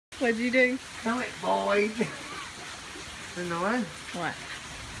What'd you do? No, it boy. You know what? What?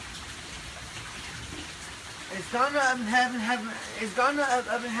 It's gone up and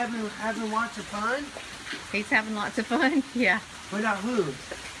having lots of fun. He's having lots of fun? Yeah. Without who?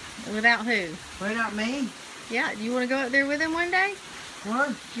 Without who? Without me? Yeah. You want to go up there with him one day?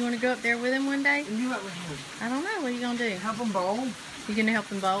 What? You want to go up there with him one day? And do what with him? I don't know. What are you going to do? Help him bowl? You going to help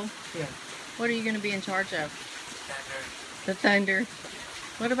him bowl? Yeah. What are you going to be in charge of? Thunder. The thunder.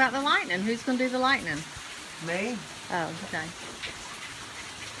 What about the lightning? Who's going to do the lightning? Me? Oh, okay.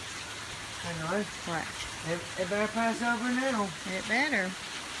 I know. What? It better pass over now. It better.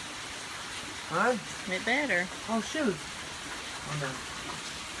 Huh? It better. Oh, shoot. Oh, no.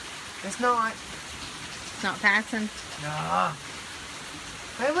 It's not. It's not passing? No.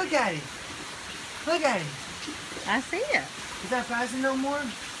 Hey, look at it. Look at it. I see it. Is that passing no more?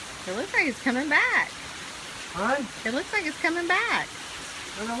 It looks like it's coming back. Huh? It looks like it's coming back.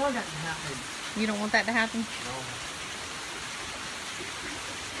 I don't want that to happen. You don't want that to happen? No.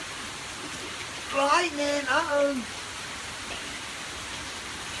 Lightning! Uh-oh!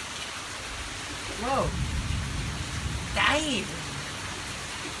 Whoa! Dang!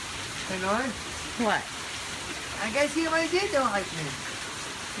 You know? What? I guess he already did the lightning.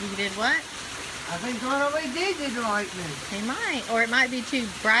 You did what? I think God already did the lightning. He might. Or it might be too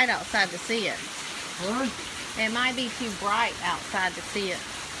bright outside to see it. What? It might be too bright outside to see it.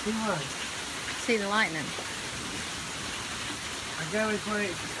 See what? See the lightning. I gotta wait for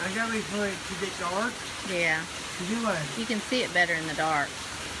it to get dark. Yeah. To do what? You can see it better in the dark.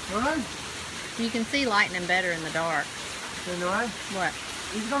 What? You can see lightning better in the dark. You know what? What?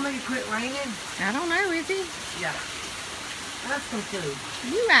 He's gonna make it quit raining? I don't know, is he? Yeah. Ask him to.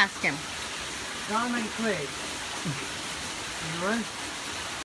 You ask him. Gonna make it quit. You know what?